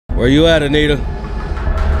Where you at, Anita?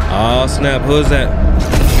 Oh, snap. Who's that?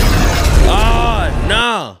 Oh,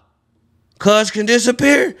 nah. Cuz can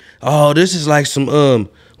disappear? Oh, this is like some,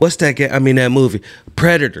 what's that game? I mean, that movie.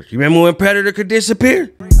 Predator. You remember when Predator could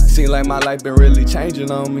disappear? Seem like my life been really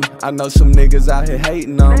changing on me. I know some niggas out here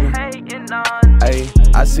hating on me. Hey,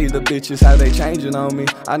 I see the bitches how they changing on me.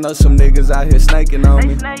 I know some niggas out here snaking on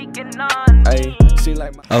me. Hey, seem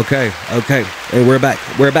like my Okay. Hey, we're back,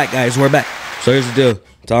 guys. We're back. So here's the deal.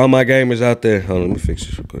 To all my gamers out there, hold on, let me fix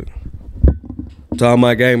this real quick. To all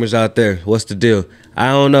my gamers out there, what's the deal? I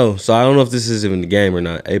don't know. So I don't know if this is even the game or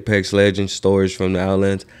not. Apex Legends, stories from the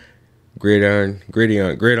Outlands, Gridiron, yeah.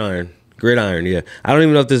 I don't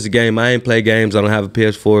even know if this is a game. I ain't play games. I don't have a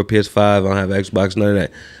PS4, PS5. I don't have an Xbox, none of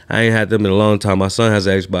that. I ain't had them in a long time. My son has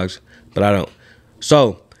an Xbox, but I don't.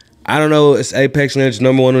 So, I don't know. It's Apex Legends,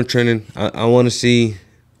 #1 on trending. I want to see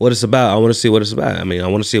what it's about. I want to see what it's about. I mean, I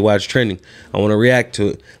want to see why it's trending. I want to react to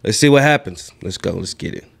it. Let's see what happens. Let's go. Let's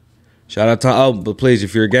get it. Shout out to, oh, but please,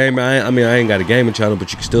 if you're a gamer, I ain't got a gaming channel,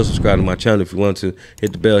 but you can still subscribe to my channel if you want to.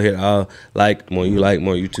 Hit the bell, hit all, like, more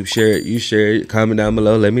YouTube, share it, you share it, comment down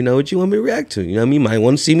below, let me know what you want me to react to. You know what I mean? You might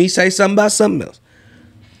want to see me say something about something else.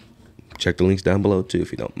 Check the links down below too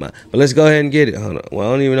if you don't mind. But let's go ahead and get it. Hold on. Well,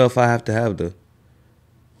 I don't even know if I have to have the,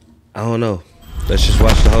 I don't know. Let's just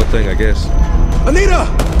watch the whole thing, I guess. Anita!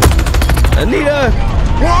 Anita!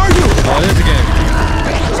 Where are you? Oh, it is a game.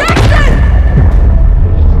 Jackson!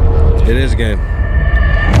 It is a game.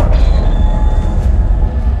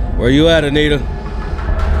 Where you at, Anita?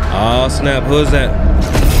 Oh, snap. Who's that?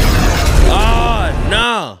 Oh,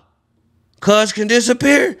 nah. Cuz can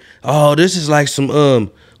disappear? Oh, this is like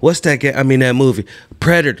some, what's that game? I mean, that movie.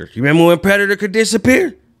 Predator. You remember when Predator could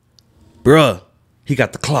disappear? Bruh, he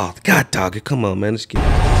got the cloth. God, dog it. Come on, man. Let's get it.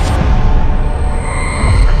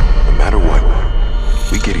 No matter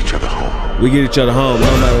what, we get each other home. We get each other home,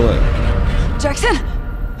 no matter what. Jackson?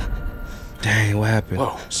 Dang, what happened?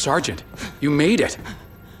 Whoa, Sergeant, you made it.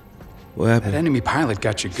 What That happened? enemy pilot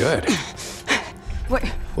got you good. Wait,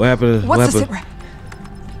 What happened? what's the sit rep?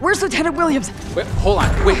 Where's Lieutenant Williams? Wait, hold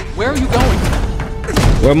on. Wait, where are you going?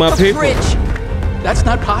 Where are my people? Bridge. That's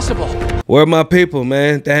not possible. Where are my people,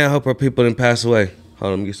 man? Damn, I hope our people didn't pass away. Hold on,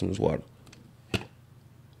 let me get some of this water.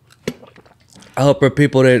 I hope our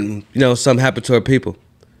people didn't, you know, something happened to our people.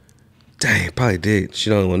 Dang, probably did. She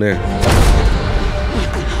the only one there.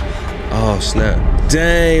 Oh, snap.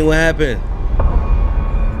 Dang, what happened?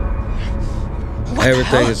 What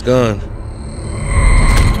Everything the is gone.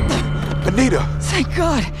 Anita! Thank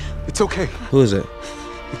God. It's okay. Who is it?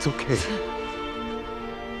 It's okay.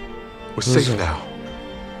 We're Who's safe it? now.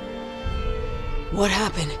 What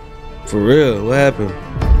happened? For real, what happened?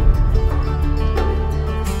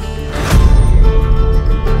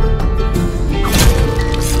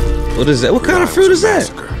 What is that? What kind of fruit is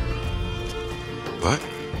that? But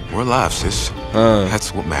we're alive, sis.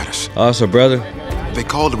 That's what matters. Also, brother. They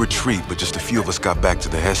called a retreat, but just a few of us got back to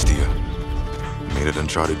the Hestia. Made an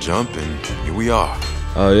uncharted jump, and here we are.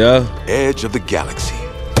 Oh, yeah? Edge of the galaxy.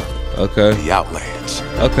 Okay. The Outlands.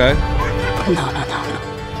 Okay. No.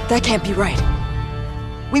 That can't be right.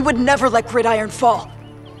 We would never let Gridiron fall.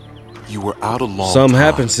 You were out a long Something time.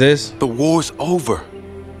 happened, sis. The war's over.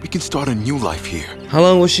 We can start a new life here. How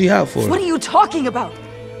long was she out for? What are you talking about?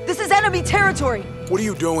 This is enemy territory. What are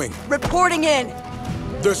you doing? Reporting in.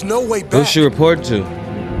 There's no way back. Who's she reporting to?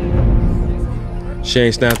 She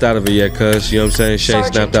ain't snapped out of it yet, cuz. You know what I'm saying? She ain't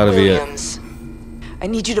snapped out of it yet. I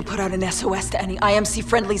need you to put out an SOS to any IMC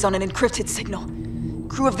friendlies on an encrypted signal.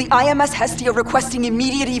 Crew of the IMS Hestia requesting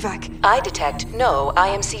immediate evac. I detect no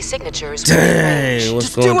IMC signatures. Dang, what's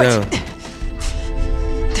Just going do it.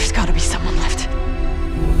 down? There's gotta be someone left.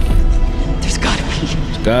 There's gotta be.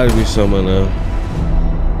 There's gotta be someone now.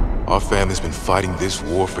 Our family's been fighting this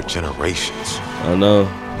war for generations. I know.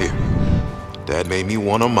 Here, Dad made me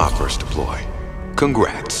one on my first deploy.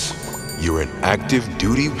 Congrats. You're an active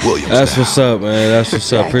duty Williams That's now. what's up, man. That's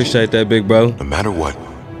what's up. Appreciate that, big bro. No matter what,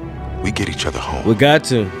 we get each other home. We got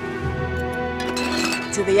to.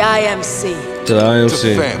 To the IMC. To the To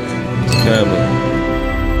IMC. family. Family.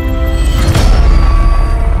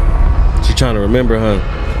 She trying to remember, huh?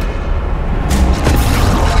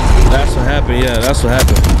 That's what happened. Yeah, that's what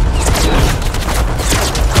happened.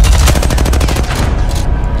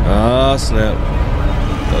 Oh, snap.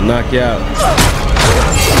 They'll knock you out.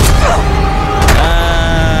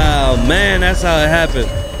 Oh, man, that's how it happened.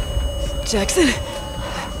 Jackson.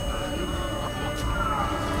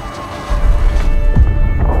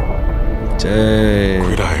 Dang.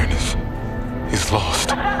 Gridiron is lost.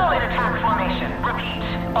 Assemble in attack formation.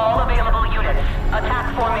 Repeat. All available units.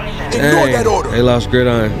 Attack formation. Ignore Dang. that order. They lost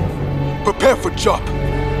Gridiron. Prepare for jump.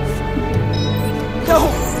 No!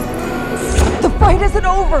 The fight isn't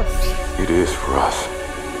over! It is for us.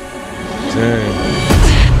 Dang.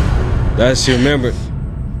 That's she remembered.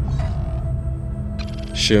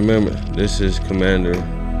 She remembered. This is Commander. I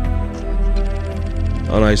don't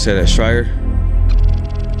know how you say that. Schreier?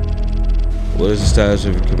 What is the status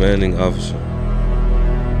of a commanding officer?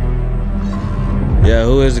 Yeah,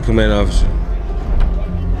 who is the commanding officer?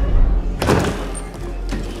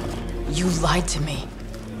 You lied to me.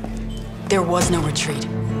 There was no retreat.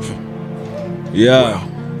 Yeah. Well,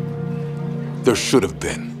 there should have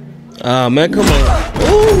been. Ah, man, come on.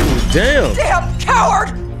 Ooh, damn. Damn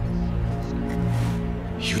coward!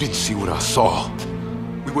 You didn't see what I saw.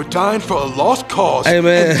 We were dying for a lost cause. Hey,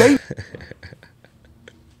 man. And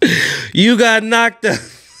they... You got knocked out.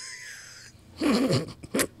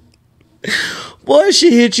 Boy,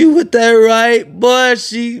 she hit you with that right. Boy,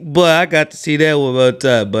 I got to see that one more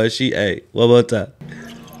time. But she ate. One more time.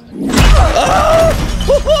 Oh!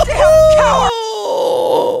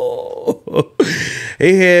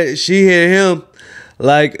 She hit him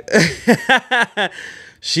like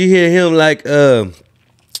she hit him like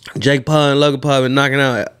Jake Paul and Logan Paul been knocking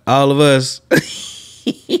out all of us.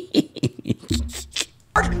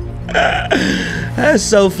 That's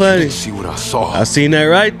so funny. See what I saw. I seen that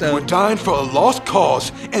right though. We're dying for a lost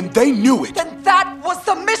cause, and they knew it. Then that was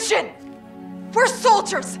the mission! We're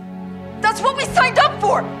soldiers! That's what we signed up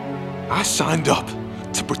for! I signed up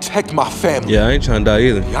to protect my family. Yeah, I ain't trying to die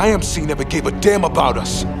either. The IMC never gave a damn about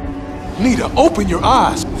us. Nita, open your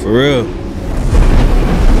eyes. For real.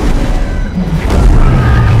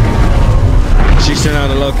 She sent out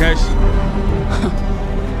the location.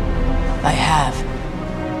 I have.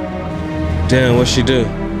 Damn, what'd she do?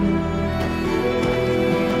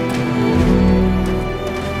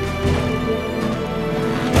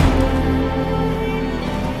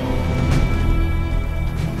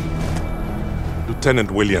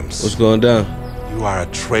 Lieutenant Williams. What's going down? You are a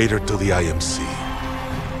traitor to the IMC.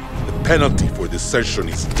 The penalty for desertion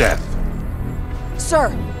is death.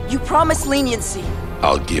 Sir, you promised leniency.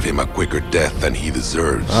 I'll give him a quicker death than he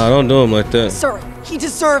deserves. Don't do him like that. Sir, he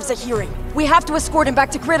deserves a hearing. We have to escort him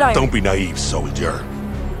back to Gridiron. Don't be naive, soldier.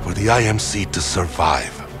 For the IMC to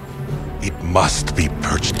survive, it must be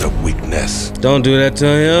purged of weakness. Don't do that to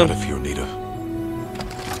him. Not if you're Nita.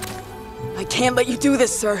 I can't let you do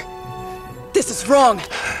this, sir. This is wrong.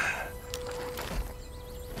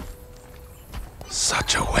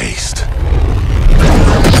 Such a waste.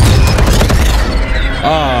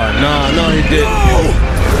 Oh, no, he didn't.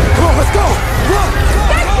 Come on, let's go! Run!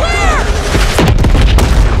 Get clear!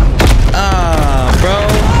 Bro.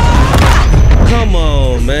 Come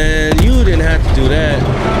on, man. You didn't have to do that.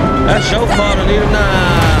 That's your fault, Anita. Nah.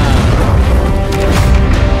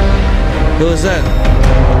 Who is that?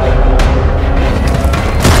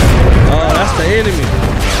 Oh, that's the enemy.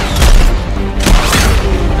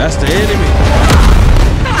 That's the enemy.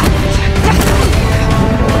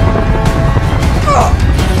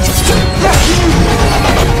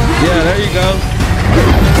 Yeah, there you go.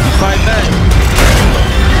 Fight back.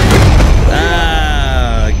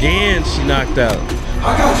 Again, she knocked out.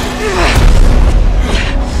 I got you.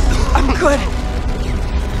 I'm good.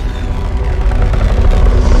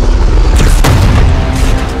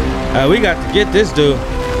 We got to get this dude.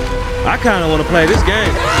 I kind of want to play this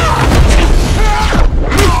game.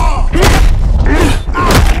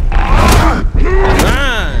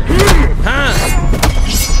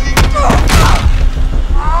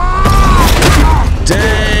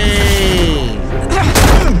 Dang.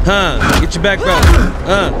 Get your back, bro.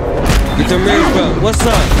 Get them rings, bro. What's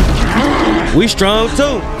up? We strong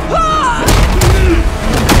too.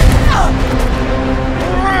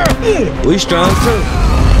 We strong too.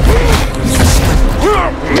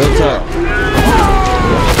 Real talk.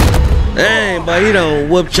 Dang, but he done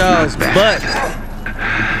whoop Charles' butt.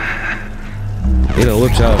 He done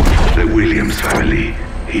whoop Charles. The Williams family,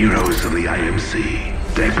 heroes of the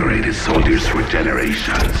IMC, decorated soldiers for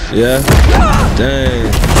generations. Yeah?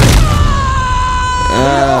 Dang.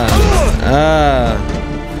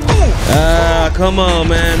 Come on,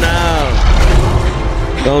 man,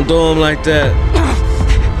 now. Don't do him like that.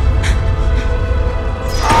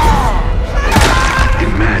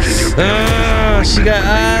 Imagine your parents she got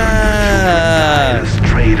as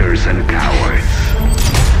traitors and cowards.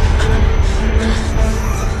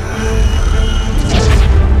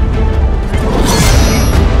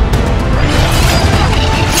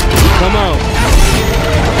 Come on.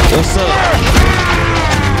 What's up?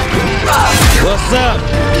 What's up?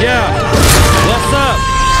 Yeah. What's up?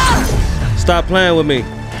 Stop playing with me.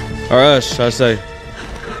 Or us, I say.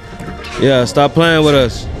 Yeah, stop playing with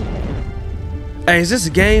us. Hey, is this a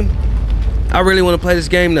game? I really want to play this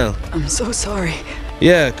game now. I'm so sorry.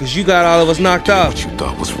 Yeah, because you got all of us knocked out. What you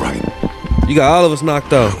thought was right. You got all of us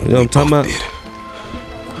knocked out. You know what I'm talking about?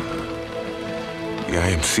 The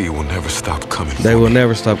IMC will never stop coming. They will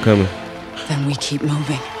never stop coming. Then we keep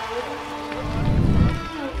moving.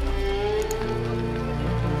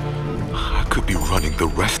 I could be running the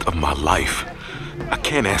rest of my life. I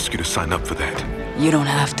can't ask you to sign up for that. You don't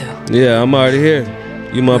have to. Yeah, I'm already here.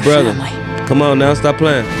 You my brother. Family. Come on now, stop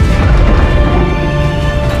playing.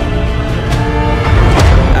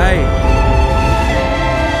 Hey.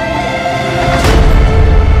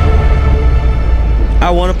 I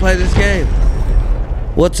want to play this game.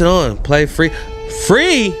 What's it on? Play free.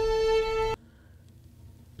 Free?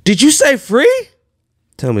 Did you say free?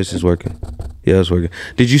 Tell me this is working. Yeah, it's working.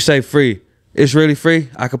 Did you say free? It's really free?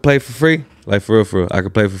 I could play for free? Like for real, I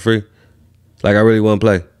could play for free? Like I really want to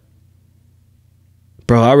play.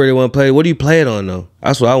 Bro, I really want to play. What do you play it on though?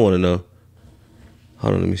 That's what I want to know.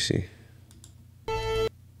 Hold on, let me see.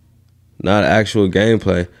 Not actual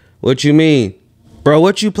gameplay. What you mean? Bro,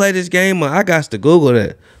 what you play this game on? I got to Google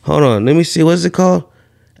that. Hold on, let me see. What's it called?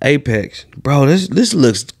 Apex. Bro, this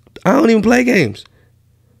looks... I don't even play games.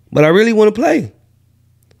 But I really want to play.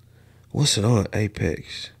 What's it on?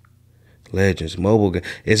 Apex. Legends. Mobile game.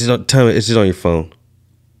 Is it on... Tell me, is it on your phone?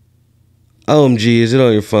 OMG, is it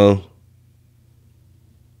on your phone?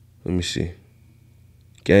 Let me see.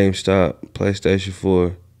 GameStop. PlayStation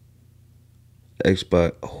 4.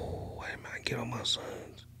 Xbox. Oh, wait a minute. I can get on my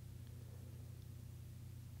sons.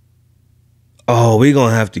 Oh, we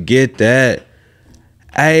gonna have to get that.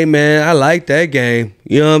 Hey, man, I like that game.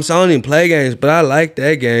 You know what I'm saying? I don't even play games, but I like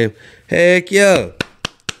that game. Heck yeah.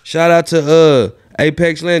 Shout out to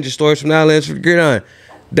Apex Legends, Stories from Outlands for the Gridiron.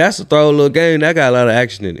 That's a throw little game. That got a lot of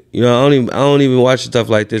action in it. You know, I don't even watch stuff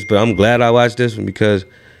like this, but I'm glad I watched this one because,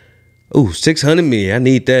 ooh, 600 million. I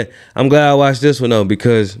need that. I'm glad I watched this one though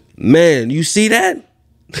because, man, you see that?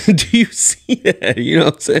 Do you see that? You know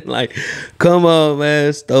what I'm saying? Like, come on,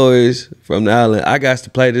 man. Stories from the Island. I got to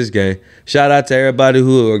play this game. Shout out to everybody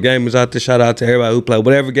who are gamers out there. Shout out to everybody who play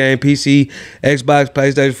whatever game, PC, Xbox,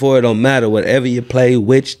 PlayStation 4. It don't matter. Whatever you play,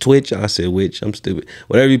 Twitch. I said which. I'm stupid.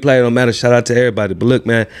 Whatever you play, it don't matter. Shout out to everybody. But look,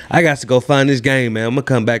 man, I got to go find this game, man. I'm going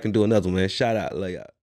to come back and do another one, man. Shout out. Lay out.